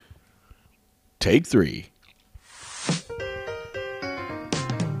Take 3.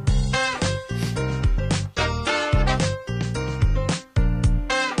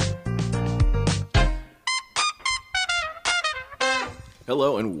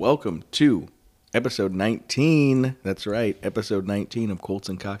 Hello and welcome to episode 19. That's right, episode 19 of Colts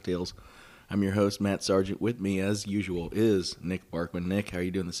and Cocktails. I'm your host, Matt Sargent. With me, as usual, is Nick Barkman. Nick, how are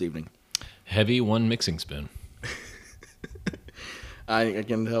you doing this evening? Heavy one mixing spoon. I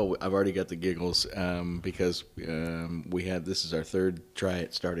can tell I've already got the giggles because this is our third try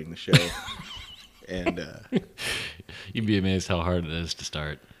at starting the show. And You'd be amazed how hard it is to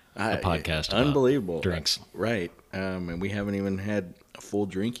start a podcast about unbelievable drinks. Right. And we haven't even had a full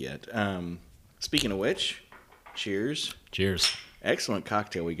drink yet. Speaking of which, cheers. Cheers. Excellent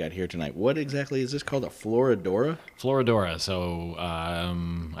cocktail we got here tonight. What exactly is this called? A Floridora? Floridora. So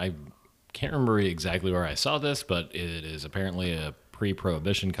I can't remember exactly where I saw this, but it is apparently a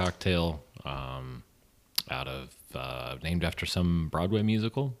pre-Prohibition cocktail out of named after some Broadway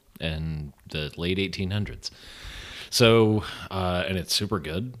musical in the late 1800s. So, and it's super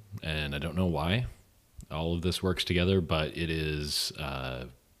good, and I don't know why all of this works together, but it is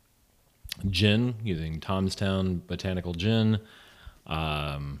gin, using Tomstown Botanical Gin,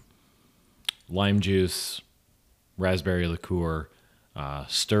 lime juice, raspberry liqueur,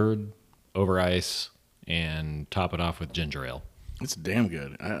 stirred over ice, and top it off with ginger ale. It's damn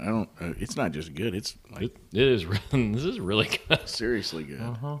good. I don't. It's not just good. It's like It is. This is really good. seriously good.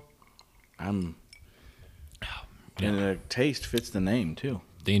 Uh-huh. And the taste fits the name too.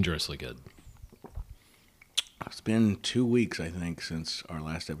 Dangerously good. It's been 2 weeks, I think, since our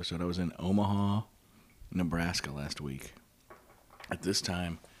last episode. I was in Omaha, Nebraska last week. At this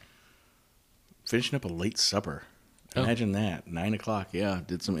time, finishing up a late supper. Imagine that. 9 o'clock. Yeah,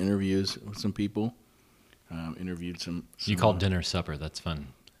 did some interviews with some people. Interviewed some. You called dinner supper. That's fun.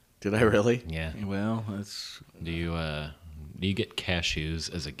 Did I really? Yeah. Well, that's. Do you get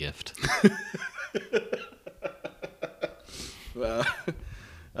cashews as a gift?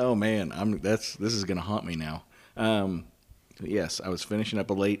 Oh man, this is gonna haunt me now. Yes, I was finishing up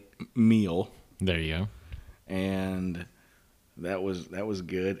a late meal, There you go. and that was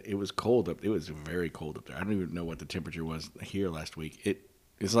good. It was cold up. It was very cold up there. I don't even know what the temperature was here last week.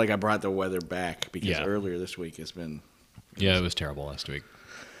 It's like I brought the weather back because earlier this week it's been. Yeah, it was terrible last week.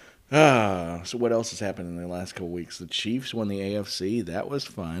 So what else has happened in the last couple weeks? The Chiefs won the AFC. That was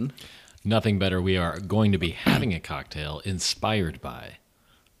fun. Nothing better. We are going to be having a cocktail inspired by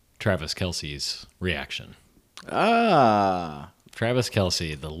Travis Kelce's reaction. Travis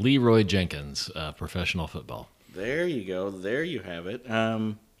Kelce, the Leroy Jenkins of professional football. There you go. There you have it.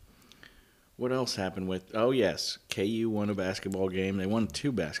 What else happened with... Oh, yes. KU won a basketball game. They won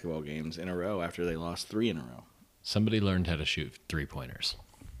 2 basketball games in a row after they lost 3 in a row. Somebody learned how to shoot three-pointers.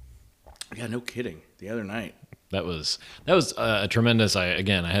 Yeah, no kidding. The other night. That was a tremendous. I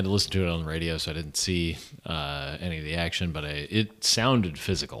had to listen to it on the radio, so I didn't see any of the action, but it sounded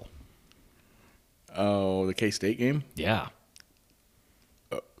physical. Oh, the K-State game? Yeah.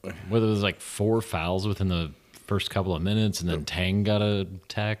 Whether it was like 4 fouls within the first couple of minutes, and then Tang got a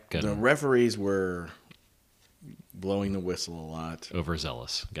tech. The referees were blowing the whistle a lot.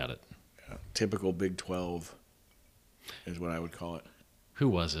 Overzealous. Got it. Typical Big 12 is what I would call it. Who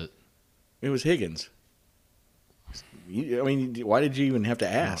was it? It was Higgins. Why did you even have to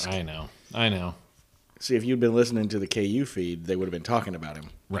ask? Oh, I know. See, if you'd been listening to the KU feed, they would have been talking about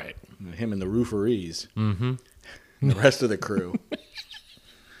him. Right. Him and the rooferees. Mm-hmm. And the rest of the crew.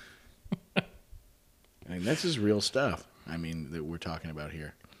 This is real stuff. That we're talking about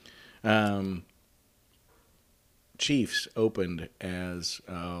here. Chiefs opened as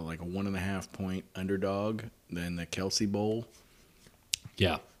like a 1.5 point underdog. Then the Kelce Bowl.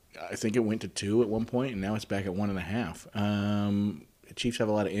 Yeah. I think it went to 2 at one point, and now it's back at 1.5. The Chiefs have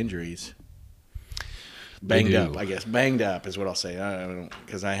a lot of injuries. Banged up, I guess. Banged up is what I'll say.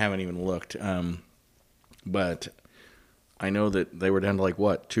 Because I haven't even looked. But I know that they were down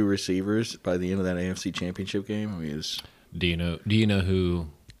to 2 receivers by the end of that AFC Championship game. Do you know who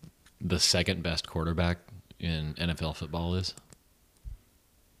the second best quarterback in NFL football is?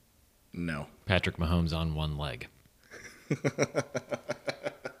 No. Patrick Mahomes on one leg.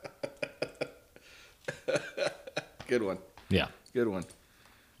 Good one. Yeah. Good one.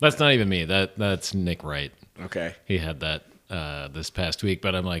 That's not even me. That's Nick Wright. Okay. He had that this past week,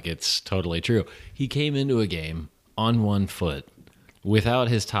 but I'm like, it's totally true. He came into a game on one foot without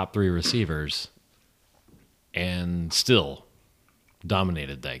his top 3 receivers and still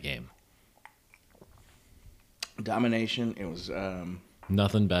dominated that game. Domination. It was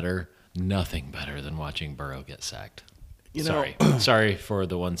nothing better than watching Burrow get sacked. You know, Sorry for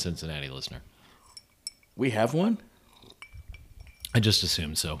the one Cincinnati listener. We have one? I just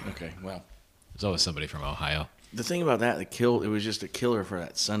assumed so. Okay, well. There's always somebody from Ohio. The thing about that, it was just a killer for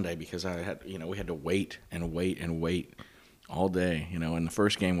that Sunday because we had to wait and wait and wait all day, and the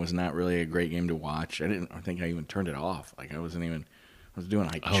first game was not really a great game to watch. I think I even turned it off. Like I was doing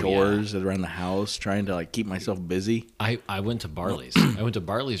chores around the house, trying to keep myself busy. I went to Barley's. I went to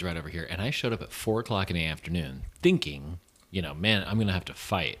Barley's right over here, and I showed up at 4:00 in the afternoon thinking, man, I'm going to have to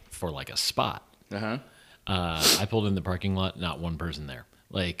fight for a spot. Uh-huh. I pulled in the parking lot, not one person there.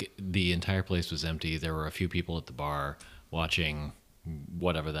 The entire place was empty. There were a few people at the bar watching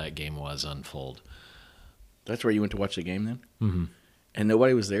whatever that game was unfold. That's where you went to watch the game then? Mm-hmm. And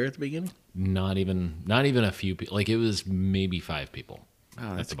nobody was there at the beginning? Not even a few people. It was maybe 5 people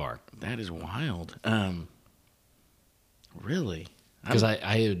at the bar. That is wild. Really? Because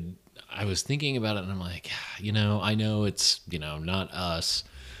I was thinking about it, and I'm like, I know it's, not us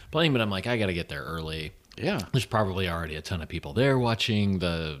playing, but I'm like, I got to get there early. Yeah. There's probably already a ton of people there watching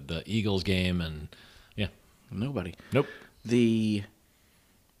the Eagles game, and yeah. Nobody. Nope.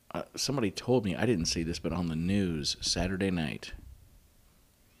 Somebody told me, I didn't see this, but on the news Saturday night,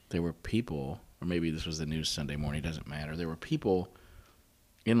 there were people, or maybe this was the news Sunday morning, doesn't matter. There were people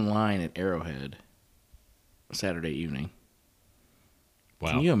in line at Arrowhead Saturday evening.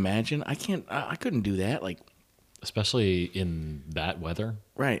 Wow. Can you imagine? I couldn't do that. Especially in that weather.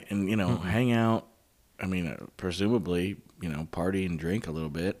 Right. And, hang out. I mean, presumably, party and drink a little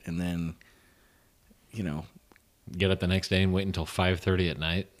bit, and then, get up the next day and wait until 5:30 at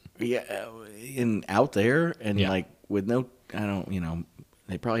night. Yeah, and out there, and Yeah. with no,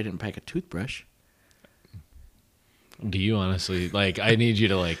 they probably didn't pack a toothbrush. Do you honestly I need you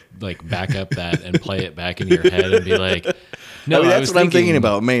to back up that and play it back in your head and be like, no, that's what I'm thinking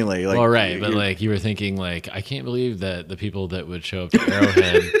about mainly. All right, but you were thinking I can't believe that the people that would show up to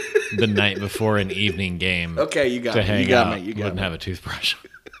Arrowhead the night before an evening game, okay, you got to me. hang You got out, me. You got wouldn't me. have a toothbrush.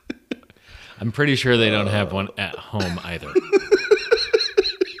 I'm pretty sure they don't have one at home either.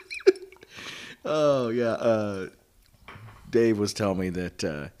 Oh yeah, Dave was telling me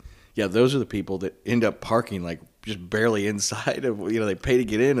that. Those are the people that end up parking just barely inside of. They pay to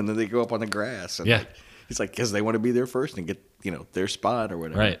get in, and then they go up on the grass. And Yeah. it's because they want to be there first and get their spot or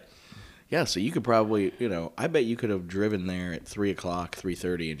whatever. Right. Yeah, so you could probably I bet you could have driven there at 3:00,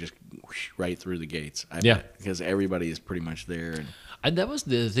 3:30, and just whoosh, right through the gates. I bet, because everybody is pretty much there. And That was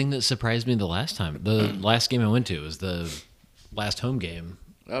the thing that surprised me the last time. The last game I went to was the last home game.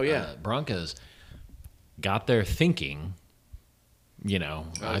 Oh yeah, Broncos. Got there thinking,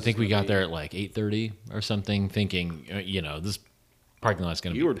 I think we got there at 8:30 or something, thinking, this parking lot's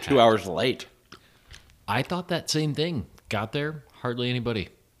going to be you were packed. 2 hours late. I thought that same thing. Got there, hardly anybody.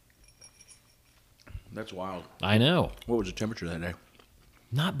 That's wild. I know. What was the temperature that day?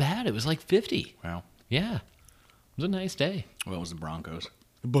 Not bad. It was 50. Wow. Yeah. It was a nice day. Well, it was the Broncos.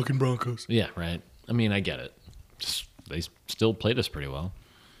 The Bucking Broncos. Yeah, right. I mean, I get it. They still played us pretty well.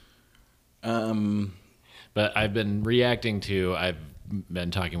 But I've been I've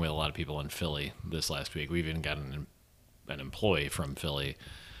been talking with a lot of people in Philly this last week. We've even got an employee from Philly,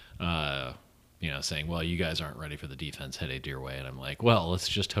 saying, well, you guys aren't ready for the defense headed your way. And I'm like, well, let's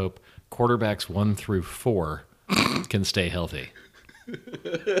just hope quarterbacks 1 through 4 can stay healthy.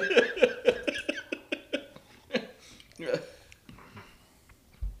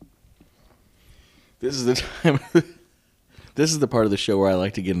 This is the time. This is the part of the show where I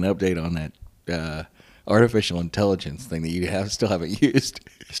like to get an update on that artificial intelligence thing that you still haven't used.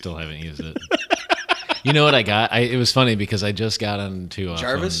 Still haven't used it. You know what I got? It was funny because I just got onto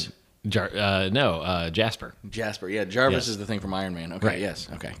Jarvis? Jasper. Jasper, yeah. Jarvis Yes. is the thing from Iron Man. Okay, Right. yes.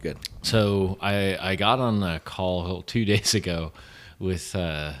 Okay, good. So I got on a call 2 days ago with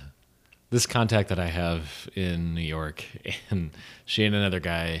this contact that I have in New York, and she and another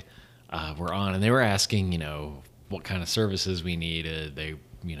guy were on, and they were asking, what kind of services we needed. They,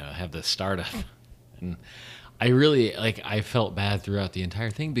 have this startup. And I really, I felt bad throughout the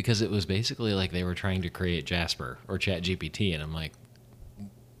entire thing because it was basically they were trying to create Jasper or ChatGPT, and I'm like,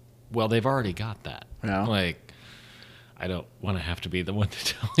 well, they've already got that. Yeah. I don't want to have to be the one to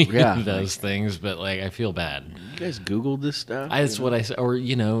tell you those things, but I feel bad. You guys Googled this stuff? That's what I said. Or,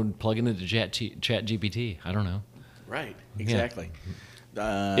 plugging into ChatGPT. I don't know. Right, exactly.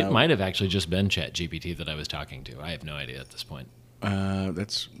 It might have actually just been ChatGPT that I was talking to. I have no idea at this point.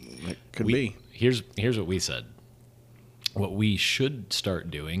 That could be. Here's what we said. What we should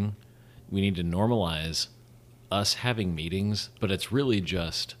start doing, we need to normalize us having meetings, but it's really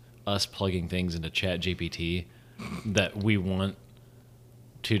just us plugging things into ChatGPT that we want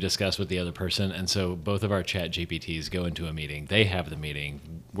to discuss with the other person. And so both of our ChatGPTs go into a meeting. They have the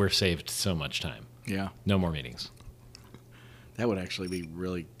meeting. We're saved so much time. Yeah. No more meetings. That would actually be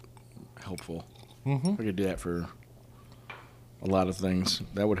really helpful. Mm-hmm. I could do that for a lot of things.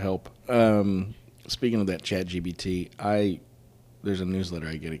 That would help. Speaking of that ChatGPT, there's a newsletter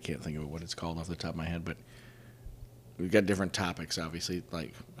I get. I can't think of what it's called off the top of my head, but we've got different topics, obviously,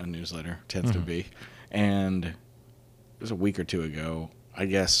 like a newsletter tends to be. And it was a week or two ago, I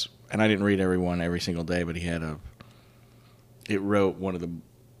guess, and I didn't read every single day, but it wrote one of the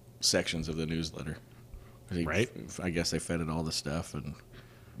sections of the newsletter. Right. I guess they fed it all the stuff, and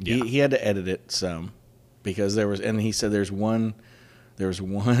Yeah. he had to edit it some because he said there was one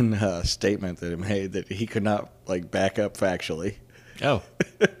statement that it made that he could not back up factually. Oh.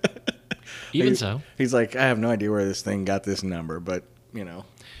 Even so. He's like, I have no idea where this thing got this number, but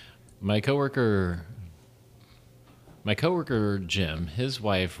My coworker Jim, his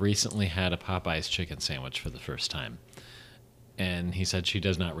wife recently had a Popeye's chicken sandwich for the first time. And he said she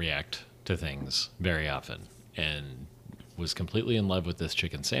does not react to things very often and was completely in love with this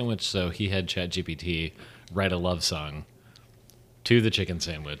chicken sandwich, so he had ChatGPT write a love song to the chicken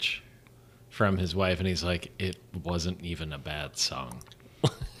sandwich from his wife, and he's like, it wasn't even a bad song.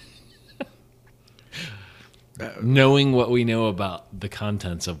 Knowing what we know about the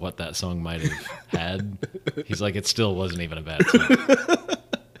contents of what that song might have had, he's like, it still wasn't even a bad song.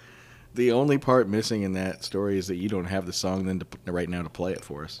 The only part missing in that story is that you don't have the song then right now to play it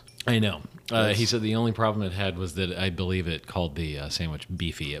for us. I know. He said the only problem it had was that I believe it called the sandwich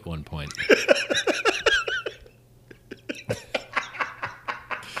beefy at one point.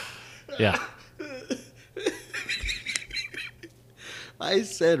 Yeah. I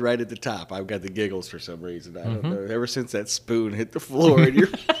said right at the top, I've got the giggles for some reason. I don't know. Ever since that spoon hit the floor and your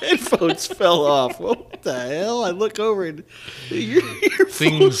headphones fell off. What the hell? I look over and you're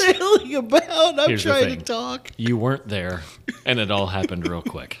flailing about. I'm trying to talk. You weren't there, and it all happened real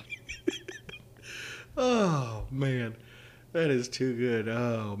quick. Oh, man. That is too good.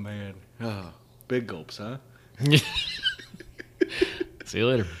 Oh, man. Oh, big gulps, huh? See you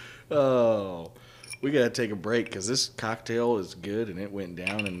later. Oh, we got to take a break because this cocktail is good and it went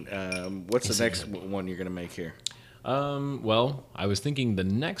down. And what's the next one you're going to make here? Well, I was thinking the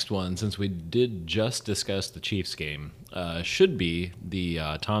next one, since we did just discuss the Chiefs game, should be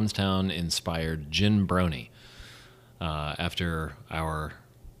the Tomstown-inspired Gin Brony. After our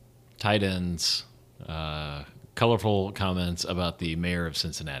tight ends, colorful comments about the mayor of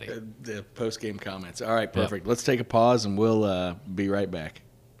Cincinnati. The post-game comments. All right, perfect. Yep. Let's take a pause and we'll be right back.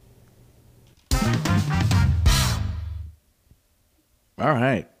 All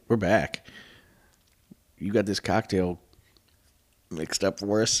right, we're back. You got this cocktail mixed up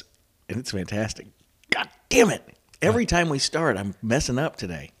for us, and it's fantastic. God damn it! Every time we start, I'm messing up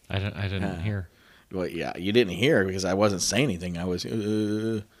today. I didn't hear. Well, yeah, you didn't hear because I wasn't saying anything. I was.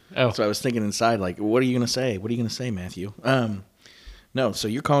 So I was thinking inside, like, what are you going to say? What are you going to say, Matthew? No, so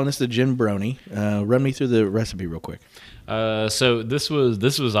you're calling this the Gin Brony. Run me through the recipe real quick. So this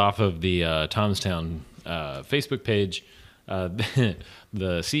was off of the Tomstown Facebook page. The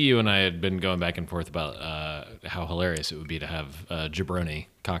CEO and I had been going back and forth about how hilarious it would be to have a Jabroni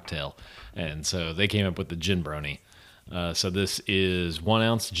cocktail, and so they came up with the Gin Brony. So this is 1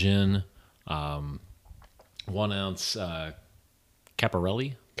 ounce gin, 1 ounce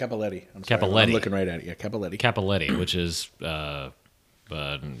Cappelletti. Cappelletti. Cappelletti. I'm looking right at it. Yeah, Cappelletti. Cappelletti, which is an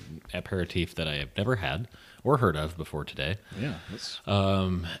aperitif that I have never had or heard of before today. Yeah.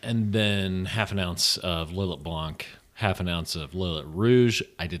 And then 1/2 ounce of Lillet Blanc, 1/2 ounce of Lillet Rouge.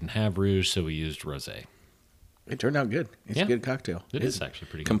 I didn't have Rouge, so we used Rosé. It turned out good. It's a good cocktail. It is actually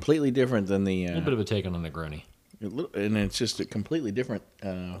pretty good. Completely different than the... a little bit of a take on a Negroni. And it's just a completely different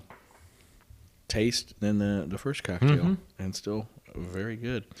taste than the first cocktail. And still very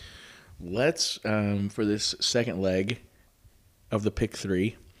good. Let's, for this second leg of the pick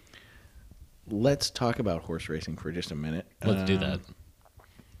 3, let's talk about horse racing for just a minute. Let's do that.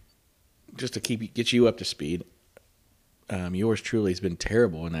 Just to get you up to speed. Yours truly has been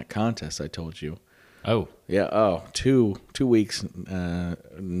terrible in that contest I told you. Oh. Yeah. Oh, 2 weeks,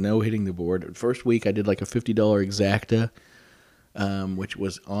 no hitting the board. First week I did like a $50 exacta, which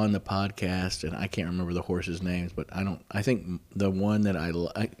was on the podcast, and I can't remember the horses' names, but I think the one that I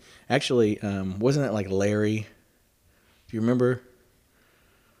actually, wasn't it like Larry? Do you remember?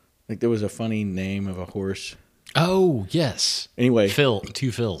 Like there was a funny name of a horse. Oh, yes. Anyway. 2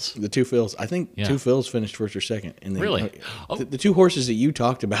 Phils. The 2 Phils. I think 2 Phils finished first or second. Really? The 2 horses that you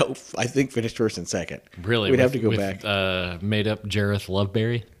talked about, I think, finished first and second. Really? We'd have to go back. Made up Jareth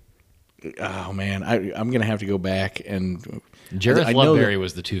Loveberry? Oh, man. I'm going to have to go back. And Jareth Loveberry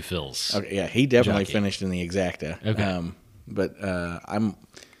was the 2 Phils. Okay, yeah, he definitely finished in the exacta. Okay. But I'm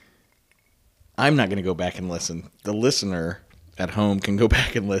I'm not going to go back and listen. The listener at home can go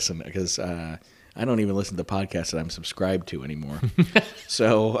back and listen because I don't even listen to the podcast that I'm subscribed to anymore.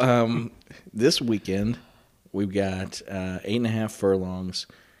 So this weekend we've got 8.5 furlongs,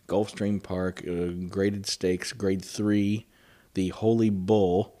 Gulfstream Park, graded stakes, grade 3, the Holy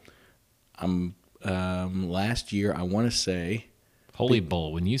Bull. Last year, I want to say... Holy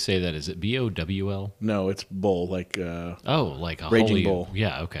Bull. When you say that, is it B-O-W-L? No, it's bull, like like a Raging holy Bull.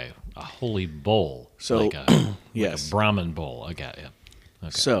 Yeah, okay. A holy bull. So, like a, yes. like a Brahmin bull. I got you. Okay.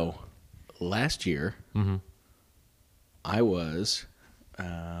 So, last year, I was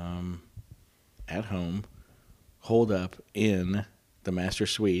at home, holed up in the master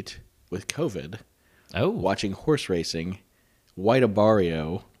suite with COVID, watching horse racing, White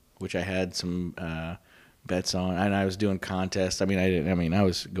Abarrio, which I had some bets on, and I was doing contests. I I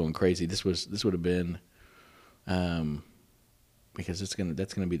was going crazy. This would have been, because that's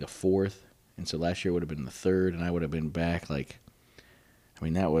gonna be the 4th, and so last year would have been the 3rd, and I would have been back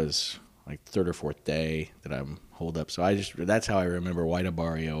that was like 3rd or 4th day that I'm holed up. So that's how I remember White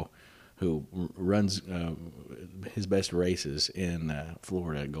Abarrio, who runs his best races in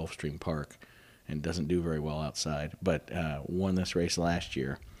Florida at Gulfstream Park, and doesn't do very well outside, but won this race last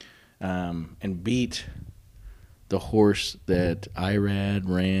year, and beat the horse that Irad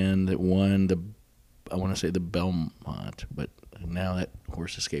ran that won I want to say the Belmont, but now that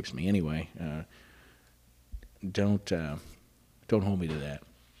horse escapes me. Anyway, don't hold me to that.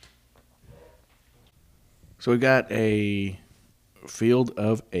 So we got a field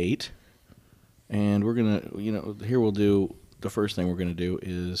of 8, and we're gonna, here we'll do the first thing we're gonna do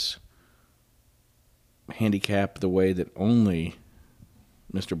is handicap the way that only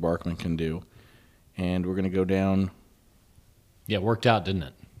Mr. Barkman can do, and we're gonna go down. Yeah, it worked out, didn't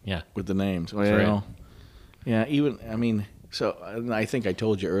it? Yeah, with the names. Well, right. Yeah, so I think I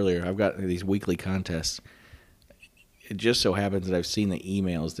told you earlier, I've got these weekly contests. It just so happens that I've seen the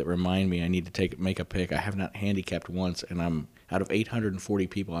emails that remind me I need to make a pick. I have not handicapped once, and I'm out of 840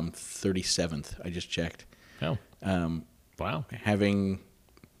 people, I'm 37th. I just checked. Oh, wow. Having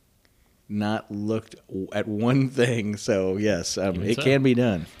not looked at one thing, so yes, it can be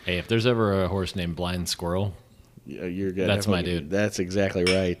done. Hey, if there's ever a horse named Blind Squirrel, you're good. That's my dude. That's exactly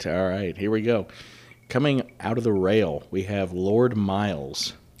right. All right, here we go. Coming out of the rail, we have Lord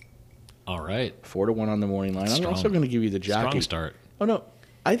Miles. All right. 4-1 on the morning line. I'm also going to give you the jockey. Strong start. Oh, no.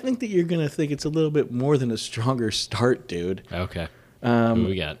 I think that you're going to think it's a little bit more than a stronger start, dude. Okay. Who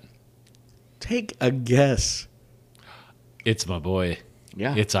we got? Take a guess. It's my boy.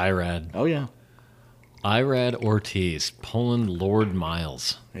 Yeah. It's Irad. Oh, yeah. Irad Ortiz, pulling Lord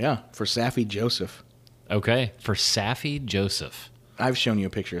Miles. Yeah, for Saffy Joseph. Okay, for Saffy Joseph. I've shown you a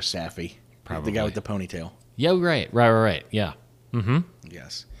picture of Saffy. Probably. The guy with the ponytail. Yeah, right. Yeah. Mm-hmm.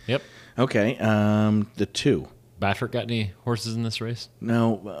 Yes. Yep. Okay, the 2. Baffert got any horses in this race?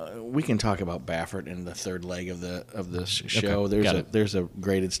 No, we can talk about Baffert in the third leg of the show. Okay, There's a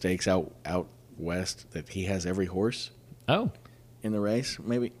graded stakes out west that he has every horse. Oh. In the race,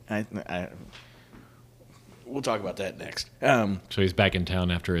 maybe we'll talk about that next. So he's back in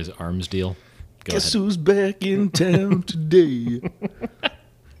town after his arms deal. Guess who's back in town today?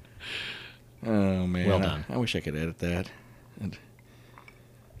 Oh man, well done. I wish I could edit that.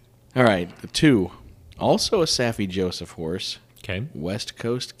 All right, the 2, also a Saffy Joseph horse. Okay. West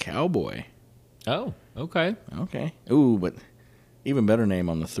Coast Cowboy. Oh, okay. Okay. Ooh, but even better name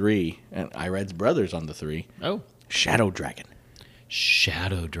on the 3, and Irad's brothers on the 3. Oh. Shadow Dragon.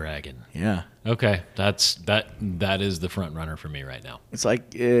 Shadow Dragon. Yeah. Okay, that is the front runner for me right now. It's like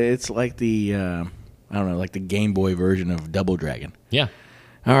the I don't know, like the Game Boy version of Double Dragon. Yeah.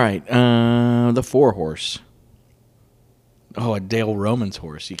 All right, the 4 horse. Oh, a Dale Romans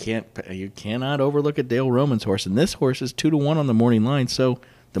horse. You cannot overlook a Dale Romans horse, and this horse is 2-1 on the morning line. So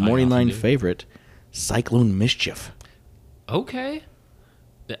the morning line favorite, Cyclone Mischief. Okay,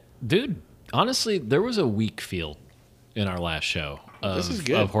 dude. Honestly, there was a weak field in our last show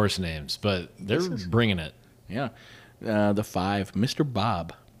of horse names, but they're bringing it. Yeah, the 5, Mr.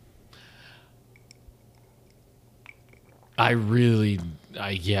 Bob. I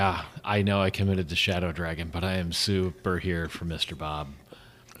know I committed to Shadow Dragon, but I am super here for Mr. Bob.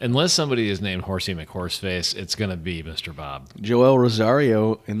 Unless somebody is named Horsey McHorseface, it's going to be Mr. Bob. Joel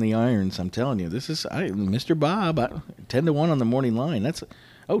Rosario in the irons. I'm telling you, this is Mr. Bob. 10-1 on the morning line.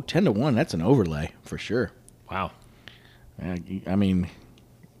 10-1. That's an overlay for sure. Wow. I mean,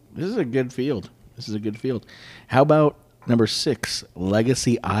 this is a good field. How about number 6,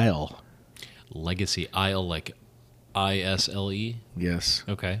 Legacy Isle? Legacy Isle, like ISLE? Yes.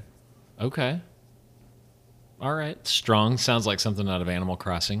 Okay. All right. Strong. Sounds like something out of Animal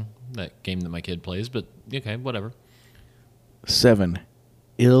Crossing. that game that my kid plays, but okay, whatever. 7,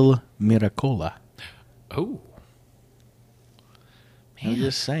 Il Miracola. Oh. I'm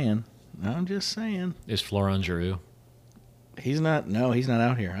just saying. Is Florent Giroux? He's not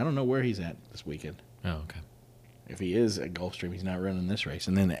out here. I don't know where he's at this weekend. Oh, okay. If he is at Gulfstream, he's not running this race.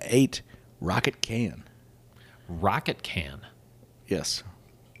 And then 8, Rocket Can. Rocket Can Yes.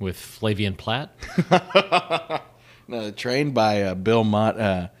 with Flavian Platt. No, trained by Bill Mott,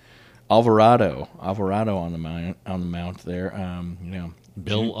 Alvarado on the mount there.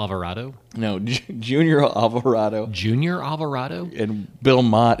 Bill Alvarado? No, Junior Alvarado. Junior Alvarado? And Bill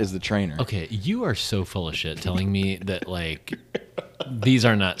Mott is the trainer. Okay, you are so full of shit telling me that, like, these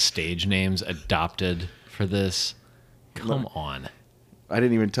are not stage names adopted for this. Come on. I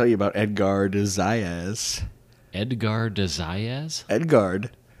didn't even tell you about Edgar de Zayas. Edgar de Zayas? Edgard.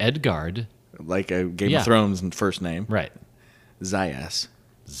 Like a Game of Thrones first name. Right. Zayas.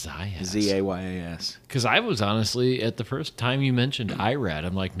 Zayas. Zayas. Because I was honestly, at the first time you mentioned Irad,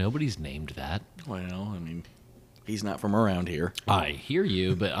 I'm like, nobody's named that. Well, I mean, he's not from around here. I hear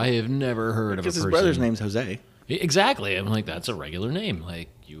you, but I have never heard of a person. Because his brother's name's Jose. Exactly. I'm like, that's a regular name. Like,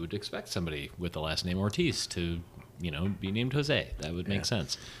 you would expect somebody with the last name Ortiz to, be named Jose. That would make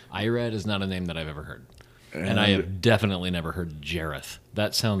sense. Irad is not a name that I've ever heard. And I have definitely never heard Jareth.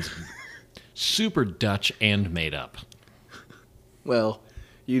 That sounds super Dutch and made up. Well,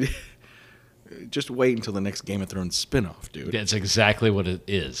 you just wait until the next Game of Thrones spinoff, dude. That's exactly what it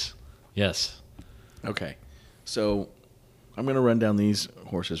is. Yes. Okay. So I'm going to run down these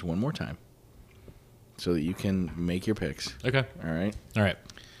horses one more time so that you can make your picks. Okay. All right? All right.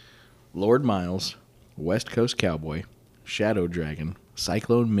 Lord Miles, West Coast Cowboy, Shadow Dragon,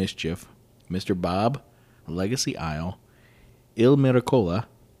 Cyclone Mischief, Mr. Bob, Legacy Isle, Il Miracola,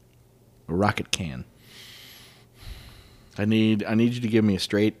 Rocket Can. I need you to give me a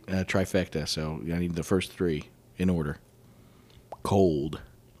straight trifecta, so I need the first 3 in order. Cold.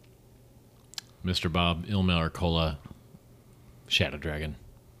 Mr. Bob, Il Miracola, Shadow Dragon.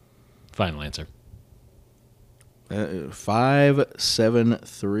 Final answer. 5, 7,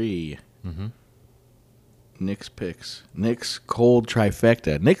 3. Mm-hmm. Nick's picks. Nick's cold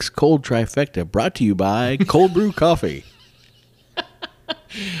trifecta. Nick's cold trifecta brought to you by Cold Brew Coffee.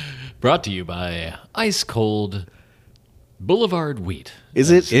 Brought to you by Ice Cold Boulevard Wheat. Is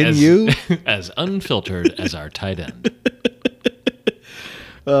it in you? As unfiltered as our tight end.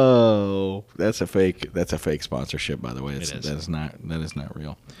 Oh, that's a fake sponsorship, by the way. It is. That is not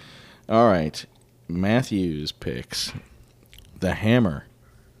real. All right. Matthews picks. The Hammer.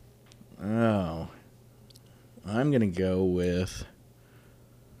 Oh. I'm going to go with...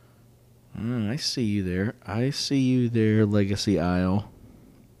 I see you there. Legacy Isle.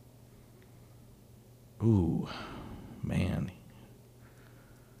 Ooh, man.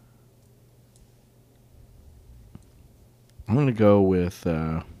 I'm going to go with...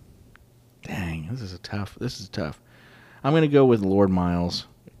 dang, this is tough. I'm going to go with Lord Miles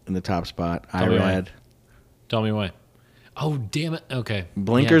in the top spot. Irad. Tell me why. Oh, damn it. Okay.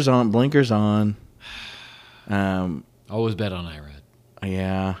 Blinkers on. Always bet on Irad.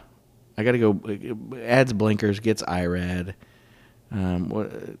 Yeah. I got to go. Adds blinkers, gets Irad.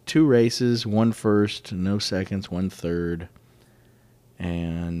 2 races, 1 first, no seconds, 1 third.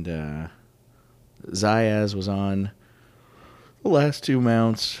 And Zayas was on the last 2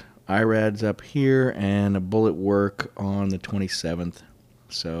 mounts. Irad's up here, and a bullet work on the 27th.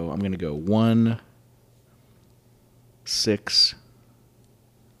 So I'm going to go 1, 6,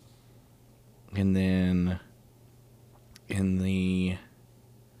 and then in the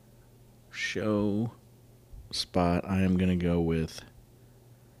show spot, I am going to go with...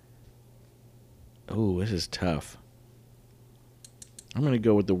 Oh, this is tough. I'm going to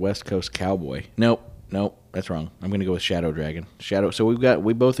go with the West Coast Cowboy. Nope, that's wrong. I'm going to go with Shadow Dragon. So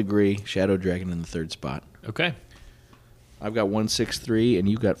we both agree Shadow Dragon in the 3rd spot. Okay. I've got 163, and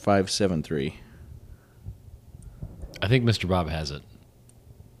you've got 573. I think Mr. Bob has it.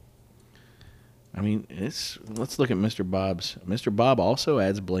 I mean, let's look at Mr. Bob's. Mr. Bob also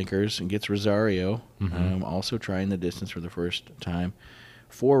adds blinkers and gets Rosario, also trying the distance for the first time.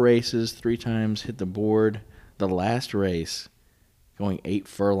 4 races, 3 times hit the board. The last race, going 8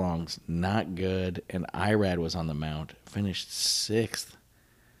 furlongs, not good, and Irad was on the mount, finished 6th.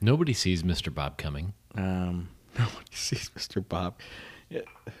 Nobody sees Mr. Bob coming. Nobody sees Mr. Bob. Yeah.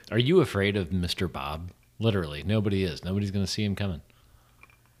 Are you afraid of Mr. Bob? Literally, nobody is. Nobody's going to see him coming.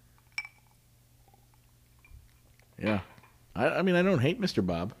 Yeah. I mean, I don't hate Mr.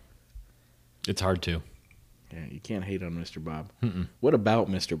 Bob. It's hard to. Yeah, you can't hate on Mr. Bob. Mm-mm. What about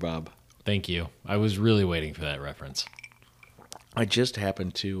Mr. Bob? Thank you. I was really waiting for that reference. I just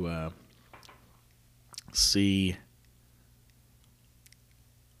happened to see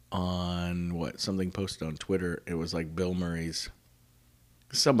on something posted on Twitter. It was like Bill Murray's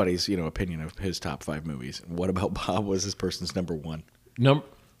somebody's opinion of his top 5 movies. What About Bob was this person's number 1. No.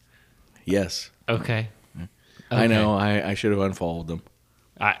 Yes. Okay. I know. I should have unfollowed them.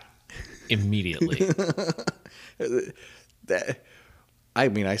 Immediately.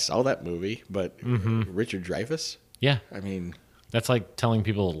 I saw that movie, but Richard Dreyfuss. Yeah. I mean, that's like telling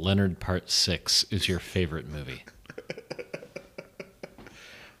people Leonard Part 6 is your favorite movie.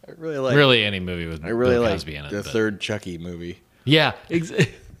 I really like really any movie with Bill Cosby in it. The third Chucky movie. Yeah.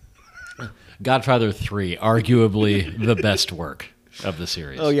 Godfather 3, arguably the best work of the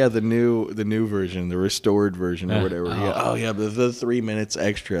series. Oh yeah, the new version, the restored version or whatever. The 3 minutes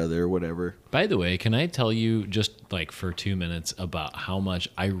extra there, whatever. By the way, can I tell you just like for 2 minutes about how much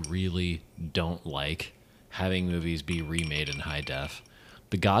I really don't like having movies be remade in high def?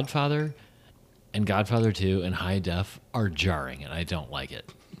 The Godfather and Godfather 2 in high def are jarring, and I don't like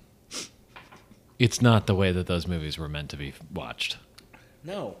it. It's not the way that those movies were meant to be watched.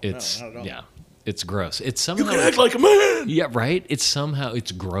 No, not at all. Yeah, it's gross. It's You somehow can act like a man. yeah, right.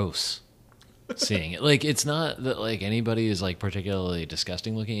 It's gross seeing it. Like it's not that like anybody is like particularly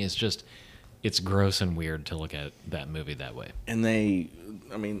disgusting looking. It's gross and weird to look at that movie that way. And they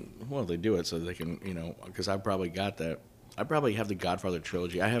do it so they can, because I probably got that. I probably have the Godfather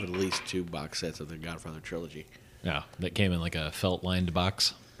trilogy. I have at least 2 box sets of the Godfather trilogy. Yeah, that came in like a felt lined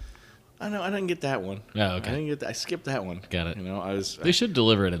box. I know. I didn't get that one. Oh, okay. I didn't get that. I skipped that one. Got it. They should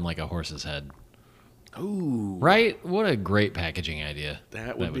deliver it in like a horse's head. Ooh. Right? What a great packaging idea.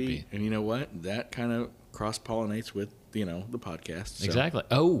 That would be. And you know what? That kind of cross-pollinates with, the podcast. So. Exactly.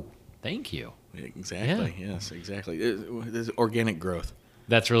 Oh, thank you. Exactly. Yeah. Yes, exactly. There's organic growth.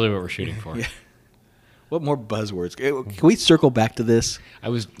 That's really what we're shooting for. Yeah. What more buzzwords? Can we circle back to this?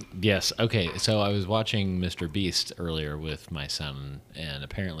 Yes. Okay. So I was watching Mr. Beast earlier with my son, and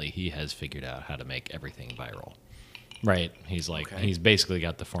apparently he has figured out how to make everything viral. Right? He's basically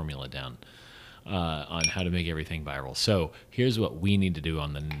got the formula down on how to make everything viral. So here's what we need to do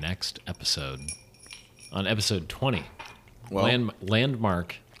on the next episode, on episode 20,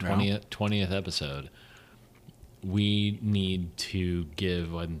 landmark 20th episode. We need to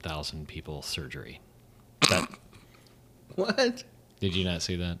give 1,000 people surgery. What? Did you not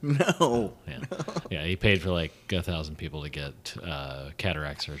see that? No. Yeah. He paid for like 1,000 people to get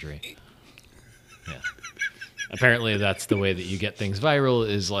cataract surgery. Yeah. Apparently, that's the way that you get things viral,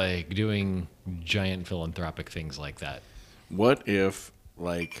 is like doing giant philanthropic things like that. What if,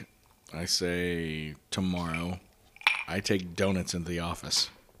 like, I say tomorrow, I take donuts into the office?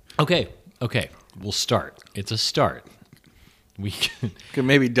 Okay. We'll start. It's a start. We could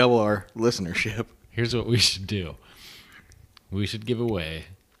maybe double our listenership. Here's what we should do. We should give away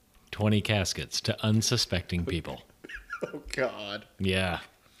 20 caskets to unsuspecting people. Oh, God. Yeah,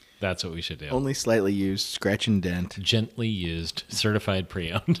 that's what we should do. Only slightly used, scratch and dent. Gently used, certified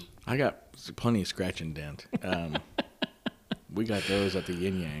pre-owned. I got plenty of scratch and dent. We got those at the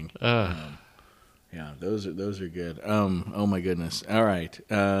Yin Yang. Yeah, those are good. Oh, my goodness. All right.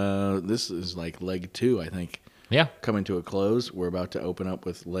 This is like leg 2, I think. Yeah. Coming to a close. We're about to open up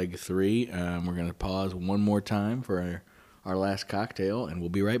with leg 3. We're going to pause one more time for our last cocktail, and we'll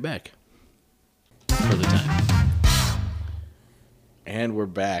be right back. For the time. And we're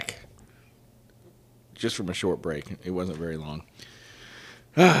back. Just from a short break. It wasn't very long.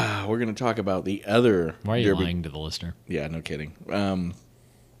 We're going to talk about the other Why are you Derby. lying to the listener? Yeah, no kidding. We're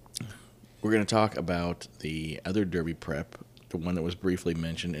going to talk about the other Derby prep, the one that was briefly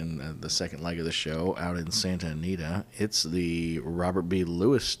mentioned in the second leg of the show out in Santa Anita. It's the Robert B.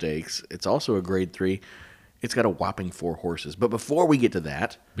 Lewis Stakes. It's also a Grade 3. It's got a whopping 4 horses. But before we get to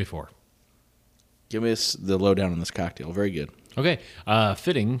that... Give us the lowdown on this cocktail. Very good. Okay.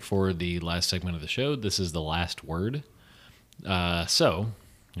 Fitting for the last segment of the show, this is the last word. So,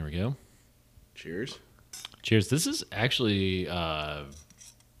 here we go. Cheers. Cheers. This is actually a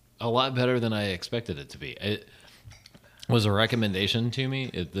lot better than I expected it to be. It was a recommendation to me.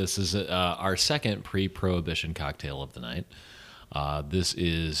 This is our second pre-prohibition cocktail of the night. This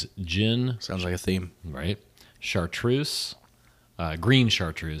is gin. Sounds like a theme. Right. Chartreuse. Green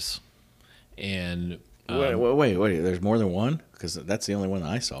chartreuse. And... Wait. There's more than one? Because that's the only one that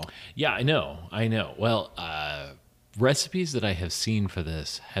I saw. Yeah, I know. Well, recipes that I have seen for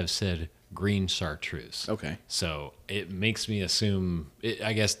this have said green chartreuse. Okay. So it makes me assume,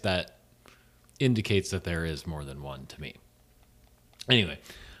 I guess that indicates that there is more than one to me. Anyway,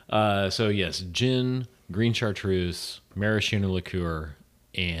 so yes, gin, green chartreuse, maraschino liqueur,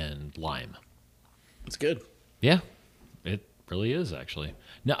 and lime. It's good. Yeah. really is, actually.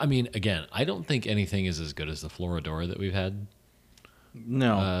 No, I mean, again, I don't think anything is as good as the Floridora that we've had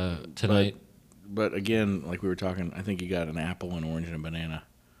No, tonight. but again, like we were talking, I think you got an apple, an orange, and a banana.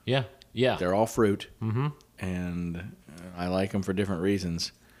 Yeah. They're all fruit, and I like them for different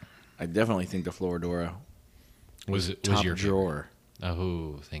reasons. I definitely think the Floridora Was top your drawer.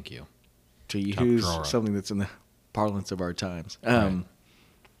 Oh, thank you. To Top use drawer. something that's in the parlance of our times. Right.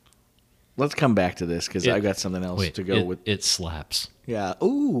 Let's come back to this because It- I've got something else Wait, to go with. It slaps. Yeah.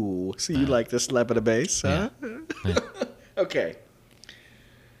 Ooh. So you like the slap of the bass, huh? Okay.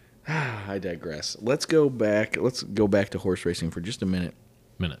 I digress. Let's go back to horse racing for just a minute.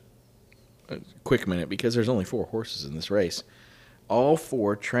 A quick minute, because there's only 4 horses in this race. All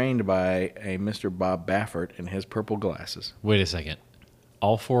 4 trained by a Mr. Bob Baffert and his purple glasses. Wait a second.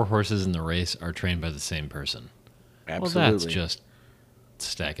 All 4 horses in the race are trained by the same person. Absolutely. Well, that's just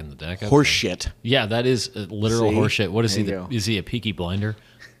stacking the deck up. horse shit. Yeah, that is a literal See? horseshit. What is There he? you go. Is he a Peaky Blinder?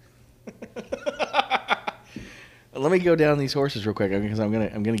 Let me go down these horses real quick because I'm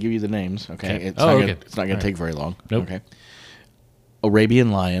gonna give you the names. Okay. Okay. It's Oh, not okay. Gonna, it's not gonna All take very long. Nope. Okay.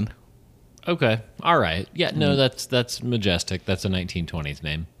 Arabian Lion. Okay. All right. Yeah. No, that's majestic. That's a 1920s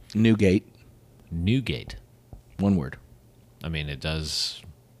name. Newgate. Newgate. One word. I mean, it does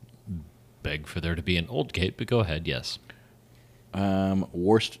beg for there to be an old gate, but go ahead. Yes.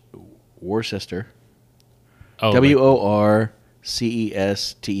 Worcester. Oh, Worcester.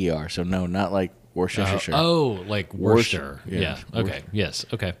 So no, not like Worcestershire. like Worcester. Yeah. Yeah. Okay. Yes.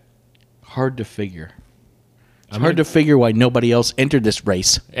 Okay. Hard to figure. It's I'm hard to figure why nobody else entered this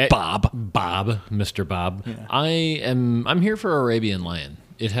race. Bob, Mr. Bob. Yeah. I'm here for Arabian Lion.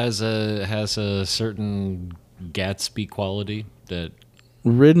 It has a certain Gatsby quality that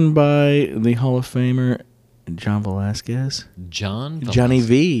Ridden by the Hall of Famer John Velasquez. Johnny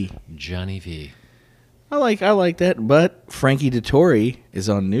V. Johnny V. I like that, but Frankie Dettori is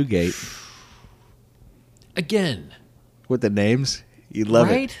on Newgate Again, with the names. You love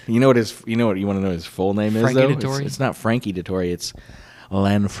Right? it. You know what you want to know his full name is Frankie though? Dettori? It's not Frankie Dettori, it's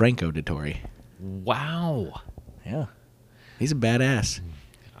Lanfranco Dettori. wow. Yeah. He's a badass.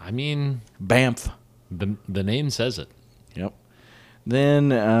 I mean, Banff. the name says it. Yep.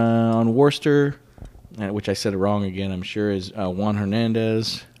 Then on Worcester, which I said it wrong again, I'm sure, is Juan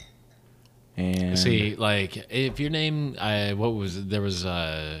Hernandez. And See, like if your name, what was it? There was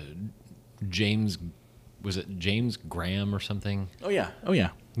James. Was it James Graham or something? Oh yeah.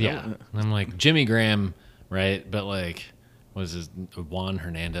 Yeah. I'm like Jimmy Graham, right? But like, was his Juan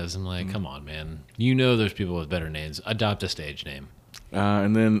Hernandez? I'm like, come on, man. You know, there's people with better names. Adopt a stage name.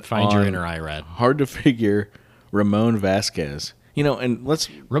 And then Find your on inner IRAD. Hard to figure, Ramon Vasquez. You know, and let's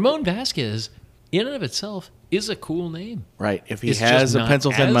Ramon Vasquez, in and of itself, is a cool name. right if he It's has just a not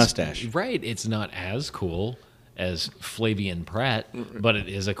pencil thin as- mustache. Right. It's not as cool as Flavian Pratt, but it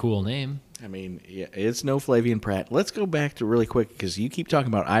is a cool name. I mean, yeah, it's no Flavian Pratt. Let's go back to really quick because you keep talking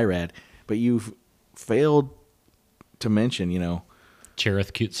about IRAD, but you've failed to mention,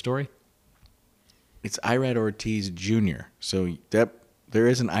 Cherith Cute Story. it's IRAD Ortiz Jr. So that there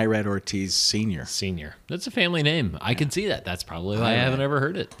is an IRAD Ortiz Sr. Senior. That's a family name. I can see that. That's probably why I Irad. haven't ever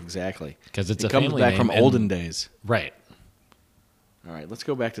heard it. Exactly. 'Cause it's it a comes family back name from and- olden days. Right. All right, let's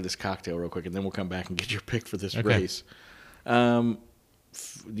go back to this cocktail real quick, and then we'll come back and get your pick for this Okay. race.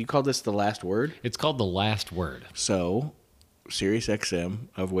 You call this the last word? It's called The Last Word. So, Sirius XM,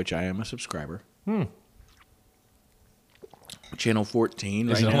 of which I am a subscriber. Channel 14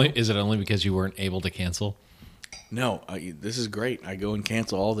 right now. Is it only because you weren't able to cancel? No, this is great. I go and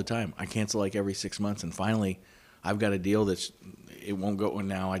cancel all the time. I cancel like every 6 months, and finally, I've got a deal it won't go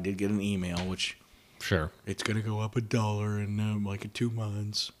now. I did get an email, which Sure. it's going to go up $1 in like in 2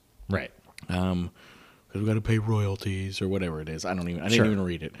 months. Right. Because we got to pay royalties or whatever it is. I didn't Sure. even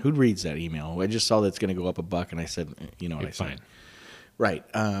read it. Who reads that email? I just saw that it's going to go up $1, and I said, you know what I said. Fine. Right.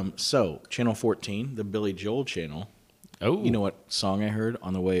 So Channel 14, the Billy Joel channel. Oh. You know what song I heard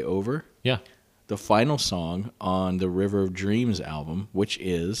on the way over? Yeah. The final song on the River of Dreams album, which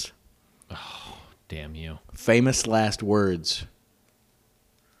is Damn you. Famous Last Words.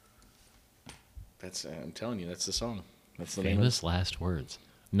 That's I'm telling you, that's the song. That's the name of Famous Last Words.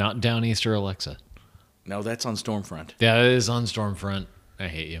 Not Downeaster Alexa. it. No, that's on Stormfront. That is on Stormfront. I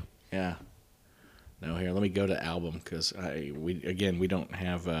hate you. Yeah. No, here, let me go to album because we don't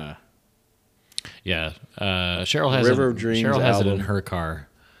have. Yeah. Cheryl has River of Dreams Cheryl has it in album. her car,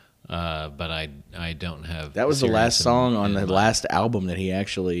 but I don't have. That was the Sirius last song on the mine. last album that he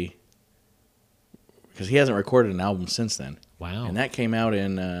actually. Because he hasn't recorded an album since then. Wow. And that came out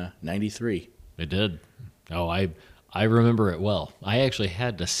in '93. It did. Oh, I remember it well. I actually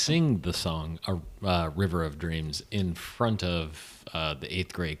had to sing the song River of Dreams in front of the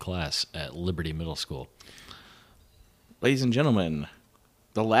 8th grade class at Liberty Middle School. Ladies and gentlemen,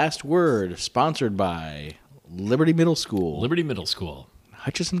 The Last Word, sponsored by Liberty Middle School. Liberty Middle School.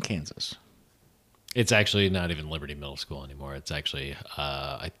 Hutchinson, Kansas. It's actually not even Liberty Middle School anymore. It's actually,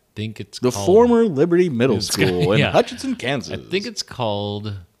 I think it's The called... former Liberty Middle School in yeah. Hutchinson, Kansas. I think it's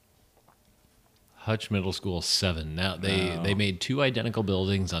called Hutch Middle School 7. Now, they made 2 identical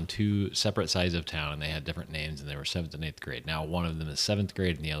buildings on 2 separate sides of town, and they had different names, and they were 7th and 8th grade. Now, one of them is 7th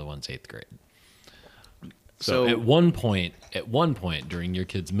grade, and the other one's 8th grade. So at one point during your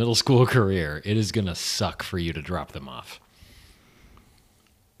kid's middle school career, it is going to suck for you to drop them off.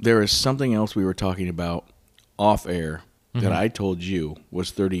 There is something else we were talking about off air that I told you was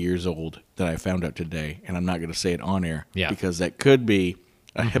 30 years old that I found out today, and I'm not going to say it on air because that could be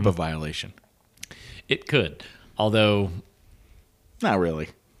a HIPAA violation. It could, although Not really.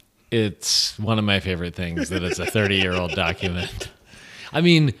 it's one of my favorite things that it's a 30-year-old document. I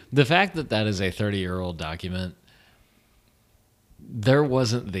mean, the fact that that is a 30-year-old document, there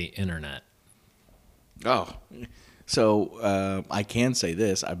wasn't the internet. Oh, so I can say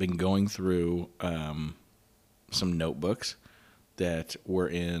this. I've been going through some notebooks that were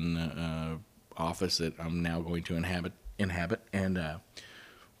in office that I'm now going to inhabit. And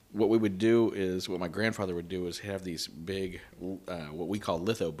what we would do is, what my grandfather would do is have these big, what we call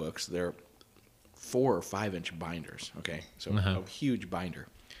litho books. They're 4 or 5 inch binders. Okay, so a huge binder.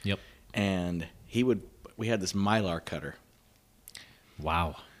 Yep. And we had this Mylar cutter.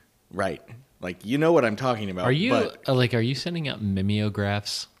 Wow. Right. Like, you know what I'm talking about. Are you but, are you sending out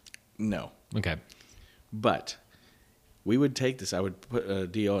mimeographs? No. Okay. But we would take this. I would put a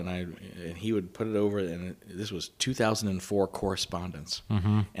deal, and he would put it over. And this was 2004 correspondence.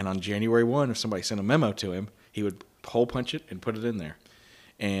 Mm-hmm. And on January 1, if somebody sent a memo to him, he would hole punch it and put it in there.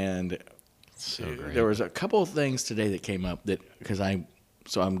 And So great. there was a couple of things today that came up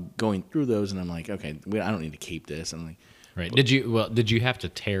so I'm going through those, and I'm like, okay, I don't need to keep this. And I'm like, Right. Did you have to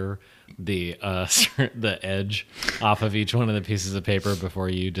tear the the edge off of each one of the pieces of paper before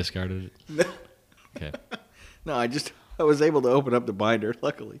you discarded it? Okay. no, I was able to open up the binder,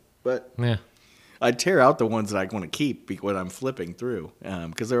 luckily. But Yeah. I tear out the ones that I want to keep when I'm flipping through,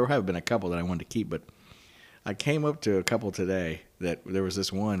 because there have been a couple that I wanted to keep. But I came up to a couple today that there was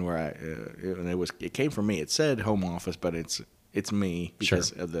this one where it came from me. It said home office, but it's me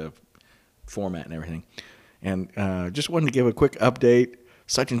because of the format and everything. And just wanted to give a quick update.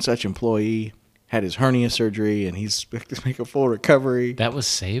 Such and such employee had his hernia surgery, and he's expected to make a full recovery. That was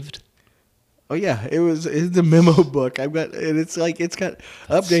saved? Oh yeah, it's the memo book. It's got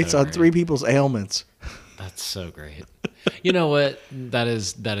updates so on great. 3 people's ailments. That's so great. You know what? That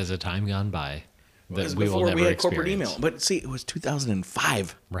is a time gone by that we will Before never we had experience. corporate email. But see, it was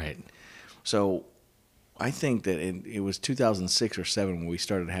 2005. Right. So I think that it was 2006 or 7 when we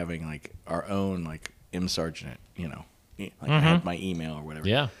started having like our own like MSargeNet, I had my email or whatever.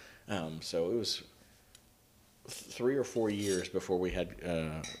 Yeah. So it was 3 or 4 years before we had,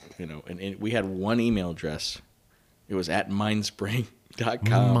 and we had one email address. It was at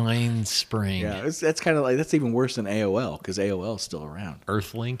mindspring.com. Mindspring. Yeah, that's kind of like, that's even worse than AOL, because AOL is still around.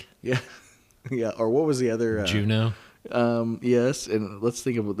 Earthlink. Yeah. Yeah. Or what was the other? Juno. Yes. And let's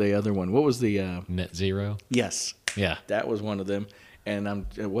think of the other one. What was the? Net Zero. Yes. Yeah. That was one of them. And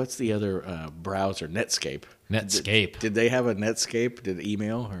what's the other browser? Netscape. Netscape. Did they have a Netscape? Did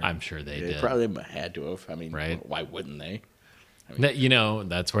email? Or? I'm sure they did. Probably had to have. I mean, Right. Why wouldn't they?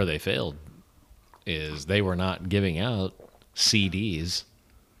 That's where they failed. Is they were not giving out CDs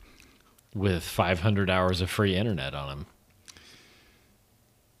with 500 hours of free internet on them.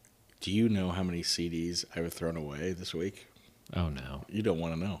 Do you know how many CDs I've thrown away this week? Oh no. You don't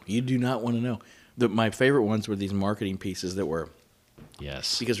want to know. You do not want to know. My favorite ones were these marketing pieces that were.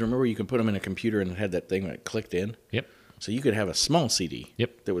 Yes. Because remember, you can put them in a computer and it had that thing that clicked in. Yep. So you could have a small CD.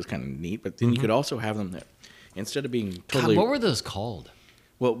 Yep. That was kind of neat, but then you could also have them that instead of being totally. God, what were those called?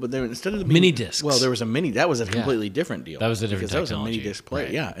 Well, but then instead of the Mini discs. Well, there was a mini. That was a completely different deal. That was a different because that was a mini technology. disc player.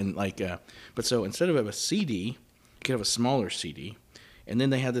 Right. Yeah, and but so instead of a CD, you could have a smaller CD, and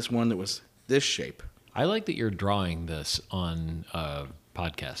then they had this one that was this shape. I like that you're drawing this on a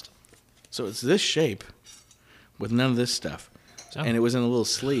podcast. So it's this shape with none of this stuff. Oh. And it was in a little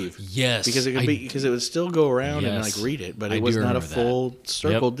sleeve. Yes. Because it would still go around and Yes. like read it, but I it do was not a remember that. full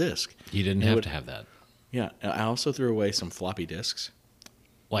circle disc. You didn't And it have would- to have that. Yeah. I also threw away some floppy disks.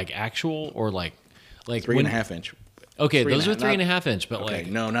 Like actual or like 3.5 inch. Okay, Three and those a are half, 3.5 inch, but Okay, like,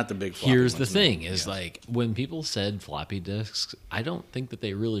 no, not the big floppy here's the ones, no. thing: is Yes. like when people said floppy disks, I don't think that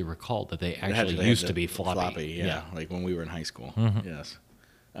they really recalled that they They had actually they had used the to be floppy. yeah, like when we were in high school. Yes,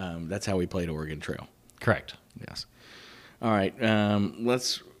 that's how we played Oregon Trail. Correct. Yes. All right,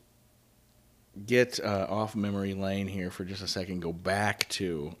 let's get off memory lane here for just a second. Go back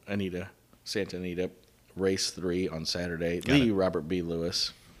to Santa Anita, race 3 on Saturday. Got it. Robert B.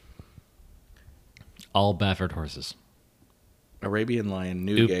 Lewis, All Baffert horses. Arabian Lion,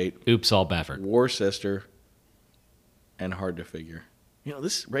 Newgate, Oops, all Baffert. Worcester, and Hard to Figure. You know,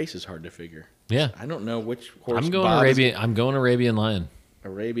 this race is hard to figure. Yeah, I don't know which horse. I'm going Bob is- Arabian Lion.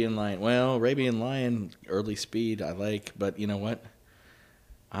 Arabian Lion. Well, Arabian Lion, early speed, I like, but you know what?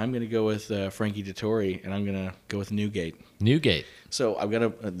 I'm going to go with Frankie Dettori, and I'm going to go with Newgate. Newgate. So I've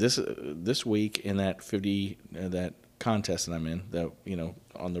got this week in that 50 that contest that I'm in,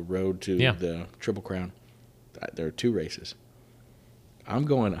 on the road to the Triple Crown. There are 2 races. I'm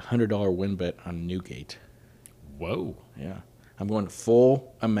going $100 win bet on Newgate. Whoa, Yeah, I'm going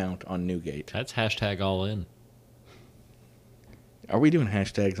full amount on Newgate. that's hashtag all in. Are we doing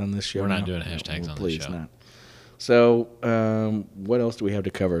hashtags on this show? We're not now? doing hashtags on this please show. Not. So, what else do we have to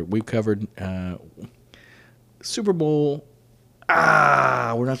cover? We've covered Super Bowl.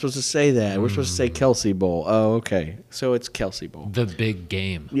 We're not supposed to say that. We're supposed to say Kelsey Bowl. Oh, okay. So it's Kelsey Bowl. The big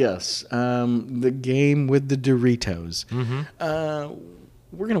game. Yes, the game with the Doritos. Mm-hmm.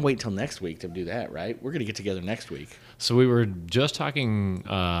 We're going to wait till next week to do that, right? We're going to get together next week. So we were just talking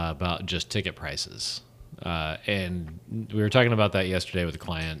about just ticket prices. And we were talking about that yesterday with a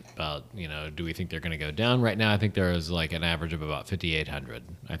client about, do we think they're going to go down? Right now, I think there is like an average of about 5,800,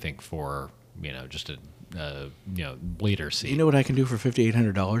 I think, for, just a, bleeder seat. You know what I can do for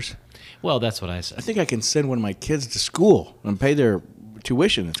 $5,800? Well, that's what I I said. think I can send one of my kids to school and pay their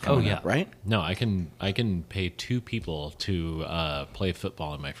tuition that's coming up, right? No, I can pay 2 people to play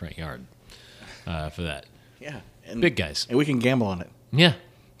football in my front yard for that. Yeah. And, Big guys. And we can gamble on it. Yeah.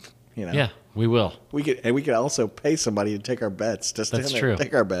 Yeah. We will. We could also pay somebody to take our bets. Just That's stand there true. and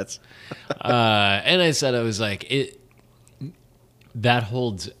take our bets. And I said, I was like, that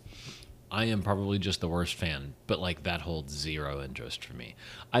holds. I am probably just the worst fan, but like that holds zero interest for me.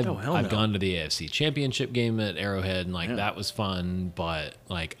 I've hell no. gone to the AFC Championship game at Arrowhead, and that was fun, but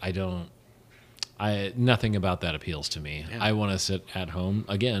like nothing about that appeals to me. Yeah. I want to sit at home.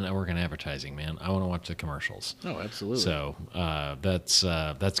 Again, I work in advertising, man. I want to watch the commercials. Oh, absolutely. So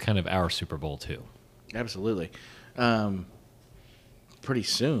that's kind of our Super Bowl too. Absolutely. Pretty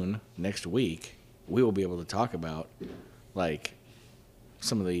soon, next week, we will be able to talk about like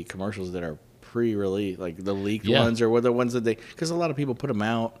some of the commercials that are pre-released, like the leaked ones, or the ones that because a lot of people put them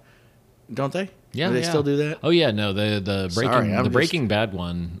out, don't they? Yeah, do they still do that? Oh yeah, no, the Breaking just- Bad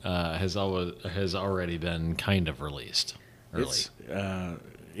one has already been kind of released early.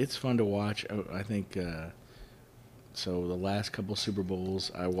 It's fun to watch. I think. So the last couple Super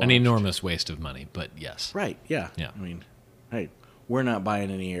Bowls I watched. An enormous waste of money, but yes. Right. Yeah. Yeah. I mean, hey, we're not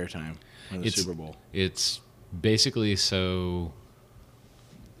buying any airtime on the It's- Super Bowl. It's basically so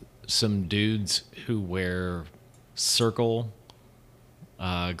some dudes who wear circle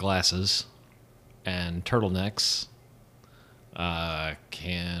glasses and turtlenecks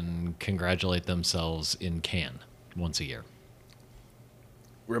can congratulate themselves in Cannes once a year.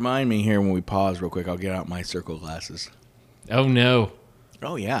 Remind me here when we pause real quick. I'll get out my circle glasses. Oh no.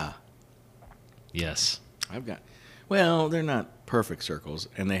 Oh yeah, Yes. I've got. Well, they're not perfect circles,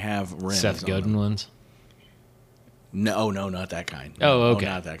 and they have rims. Seth on Godin them. ones. No, not that kind. Oh, No, okay.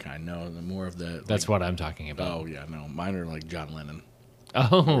 not that kind. No, the more of the. That's what I'm talking about. Oh yeah, no, mine are like John Lennon.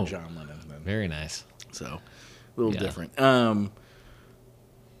 Oh, Or John Lennon. Then. very nice. So, a little Yeah. different.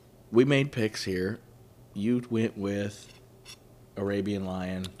 We made picks here. You went with Arabian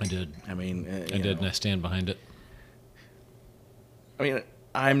Lion. I did. I mean, I did, and I stand behind it. I mean,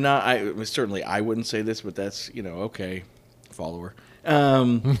 I'm not. Certainly I wouldn't say this, but that's okay, follower.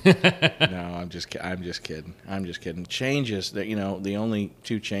 No, I'm just kidding. Changes that the only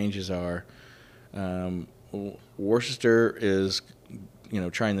 2 changes are Worcester is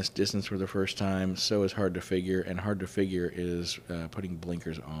trying this distance for the first time. So is Hard to Figure, and Hard to Figure is putting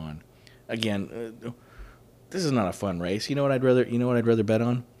blinkers on. Again, this is not a fun race. You know what I'd rather bet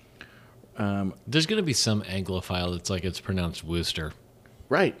on? There's going to be some Anglophile that's like it's pronounced Worcester.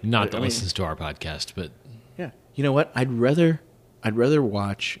 Right. Not that I mean, listens to our podcast, but yeah. You know what? I'd rather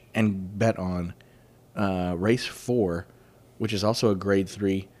watch and bet on race 4, which is also a grade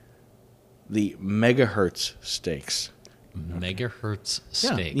 3, the Megahertz Stakes. megahertz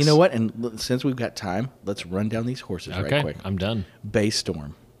Yeah. stakes. You know what? And since we've got time, let's run down these horses Okay, right quick. I'm done.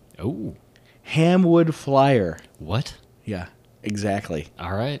 Baystorm, Oh, Hamwood Flyer. What? Yeah, exactly.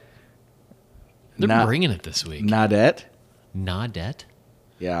 All right. They're bringing it this week. Nadette. Nadette?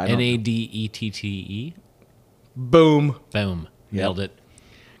 Yeah, I don't know. Nadette? Boom. Boom. Nailed it.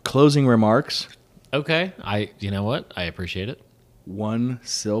 Closing remarks. Okay. You know what? I appreciate it. One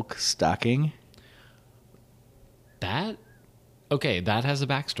silk stocking. That has a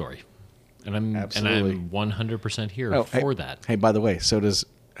backstory. And I'm Absolutely. 100% here for that. Hey, by the way, so does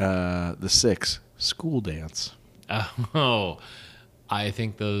the 6 school dance. Oh, I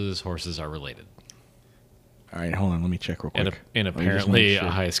think those horses are related. All right, hold on. Let me check real quick. And Let me just apparently make a sure.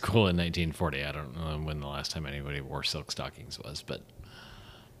 high school in 1940. I don't know when the last time anybody wore silk stockings was, but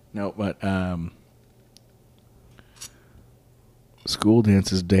No, but school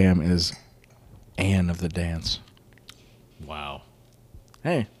dance's dam is Anne of the Dance. wow.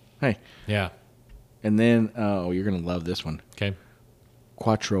 Hey. Yeah. And then, you're going to love this one. Okay.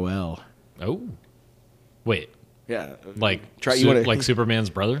 Quattro L. Oh. Wait. Yeah. Like like Superman's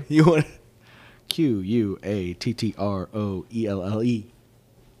brother? You want Quattroelle.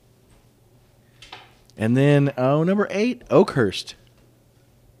 And then, number 8, Oakhurst.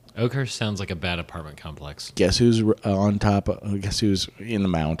 Oakhurst sounds like a bad apartment complex. Guess who's on top? Guess who's in the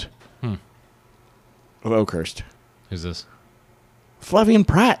mount of Oakhurst? Who's this? Flavian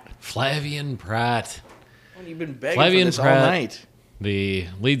Pratt. Flavian Pratt. Well, you've been begging Flavian for this Pratt. all night. The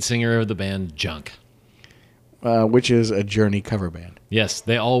lead singer of the band Junk. Which is a Journey cover band. Yes,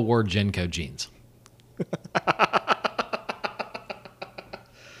 they all wore Genco jeans.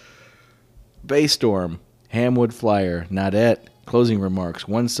 Baystorm, Hamwood Flyer, Nadette, closing remarks,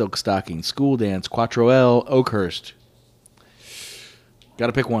 One Silk Stocking, School Dance, Quattro L, Oakhurst. Got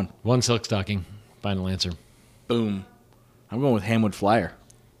to pick one. One silk stocking. Final answer. Boom. I'm going with Hamwood Flyer.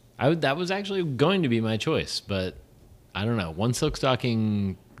 That was actually going to be my choice, but I don't know. One silk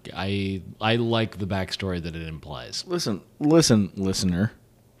stocking, I like the backstory that it implies. Listen, listener.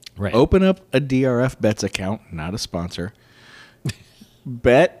 Right. Open up a DRF Bets account, not a sponsor.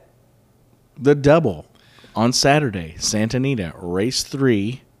 Bet the double on Saturday, Santa Anita, race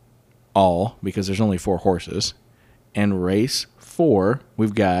 3, all, because there's only 4 horses. And race 4,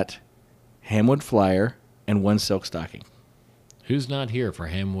 we've got Hamwood Flyer and One Silk Stocking. Who's not here for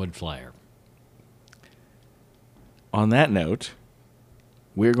Hamwood Flyer? On that note,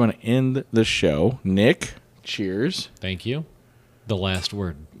 we're going to end the show. Nick, cheers. Thank you. The last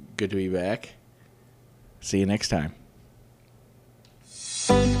word. Good to be back. See you next time.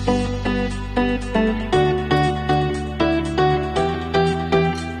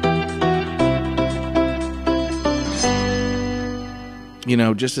 You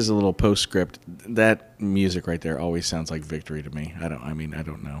know, just as a little postscript, that music right there always sounds like victory to me. I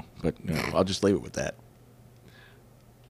don't know, but I'll just leave it with that.